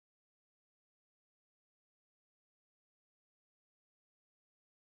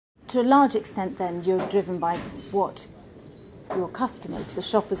to a large extent then you're driven by what your customers, the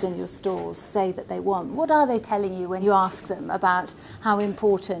shoppers in your stores, say that they want. What are they telling you when you ask them about how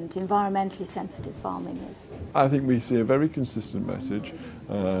important environmentally sensitive farming is? I think we see a very consistent message,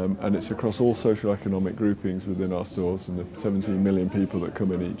 and it's across all socio-economic groupings within our stores and the 17 million people that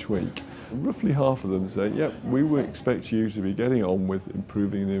come in each week. Roughly half of them say, yep, we would expect you to be getting on with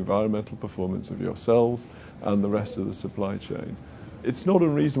improving the environmental performance of yourselves and the rest of the supply chain. It's not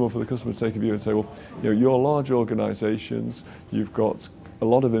unreasonable for the customer to take a view and say, well, you're large organisations, you've got a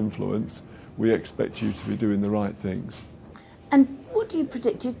lot of influence, we expect you to be doing the right things. And what do you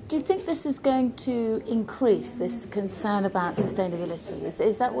predict? Do you think this is going to increase, this concern about sustainability?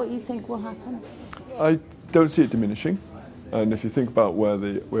 Is that what you think will happen? I don't see it diminishing. And if you think about where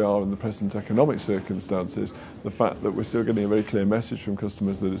we are in the present economic circumstances, the fact that we're still getting a very clear message from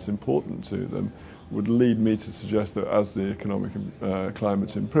customers that it's important to them would lead me to suggest that as the economic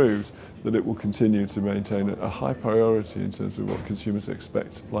climate improves, that it will continue to maintain a high priority in terms of what consumers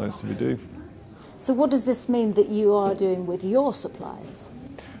expect suppliers to be doing. So what does this mean that you are doing with your suppliers?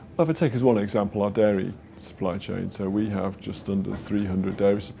 Well, if I take as one example our dairy supply chain, so we have just under 300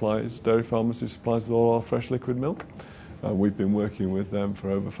 dairy farmers who supply us with all our fresh liquid milk. We've been working with them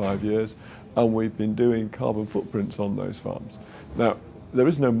for over 5 years, and we've been doing carbon footprints on those farms. Now, there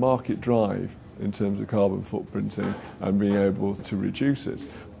is no market drive in terms of carbon footprinting and being able to reduce it,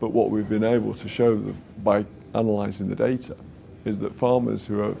 but what we've been able to show by analysing the data is that farmers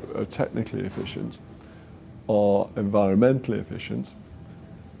who are technically efficient are environmentally efficient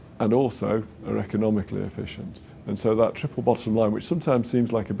and also are economically efficient. And so that triple bottom line, which sometimes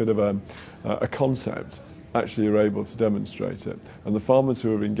seems like a bit of a concept, actually are able to demonstrate it. And the farmers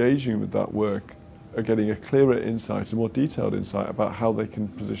who are engaging with that work are getting a clearer insight, a more detailed insight about how they can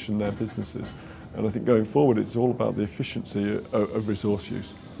position their businesses. And I think going forward it's all about the efficiency of resource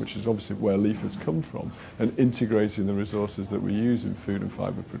use, which is obviously where Leaf has come from, and integrating the resources that we use in food and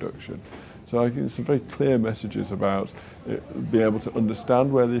fibre production. So I think there's some very clear messages about being able to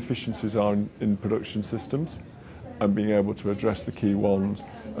understand where the efficiencies are in production systems and being able to address the key ones,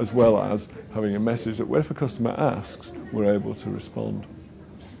 as well as having a message that if a customer asks, we're able to respond.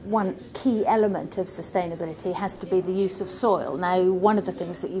 One key element of sustainability has to be the use of soil. Now, one of the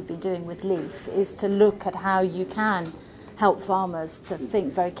things that you've been doing with Leaf is to look at how you can help farmers to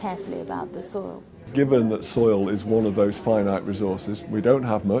think very carefully about the soil. Given that soil is one of those finite resources, we don't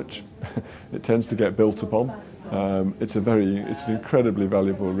have much. It tends to get built upon. It's an incredibly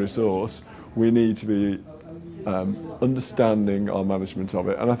valuable resource. We need to be understanding our management of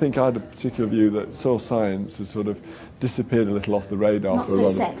it, and I think I had a particular view that soil science has sort of disappeared a little off the radar not for a so lot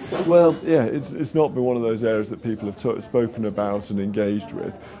of sexy. Well, yeah, it's not been one of those areas that people have spoken about and engaged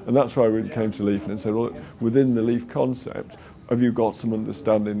with, and that's why we came to Leaf and said, well, within the Leaf concept, have you got some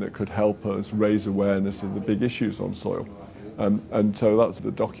understanding that could help us raise awareness of the big issues on soil? And so that's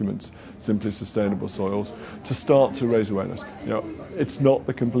the document, Simply Sustainable Soils, to start to raise awareness. It's not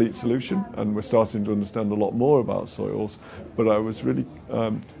the complete solution, and we're starting to understand a lot more about soils, but I was really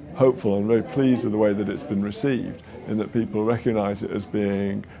hopeful and very pleased with the way that it's been received, in that people recognise it as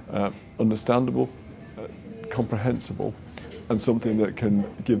being understandable, comprehensible, and something that can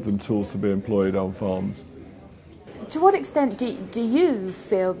give them tools to be employed on farms. To what extent do you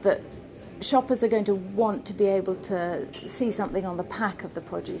feel that shoppers are going to want to be able to see something on the pack of the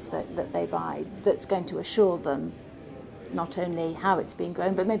produce that they buy that's going to assure them not only how it's been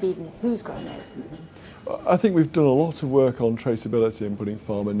grown, but maybe even who's grown it? I think we've done a lot of work on traceability and putting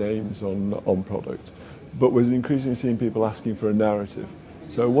farmer names on product, but we're increasingly seeing people asking for a narrative.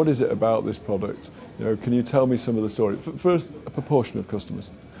 So what is it about this product? Can you tell me some of the story? First, a proportion of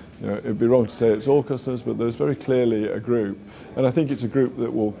customers. It'd be wrong to say it's all customers, but there's very clearly a group, and I think it's a group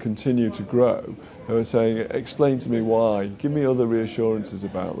that will continue to grow, who are saying, explain to me why, give me other reassurances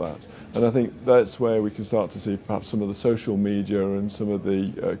about that. And I think that's where we can start to see perhaps some of the social media and some of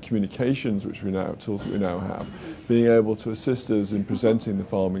the communications tools that we now have, being able to assist us in presenting the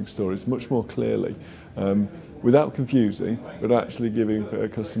farming stories much more clearly. Without confusing, but actually giving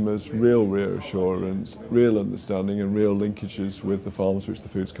customers real reassurance, real understanding and real linkages with the farms which the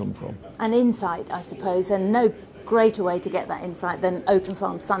foods come from. An insight, I suppose, and no greater way to get that insight than Open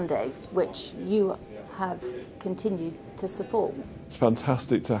Farm Sunday, which you have continued to support. It's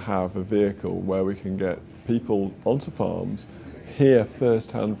fantastic to have a vehicle where we can get people onto farms, hear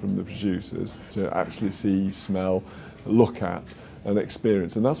firsthand from the producers, to actually see, smell, look at and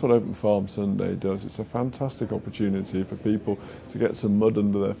experience, and that's what Open Farm Sunday does. It's a fantastic opportunity for people to get some mud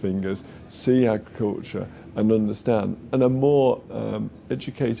under their fingers, see agriculture and understand, and a more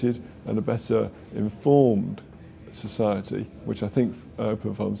educated and a better informed society, which I think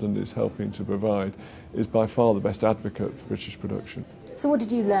Open Farm Sunday is helping to provide, is by far the best advocate for British production. So what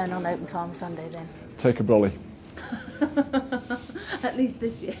did you learn on Open Farm Sunday then? Take a brolly. At least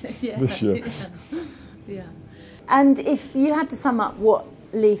this year. Yeah. This year. Yeah. And if you had to sum up what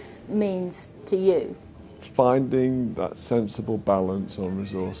LEAF means to you? Finding that sensible balance on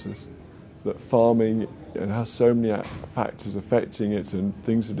resources, that farming it has so many factors affecting it and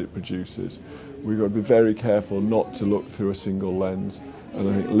things that it produces. We've got to be very careful not to look through a single lens, and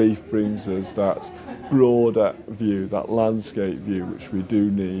I think LEAF brings us that broader view, that landscape view, which we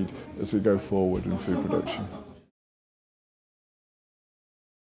do need as we go forward in food production.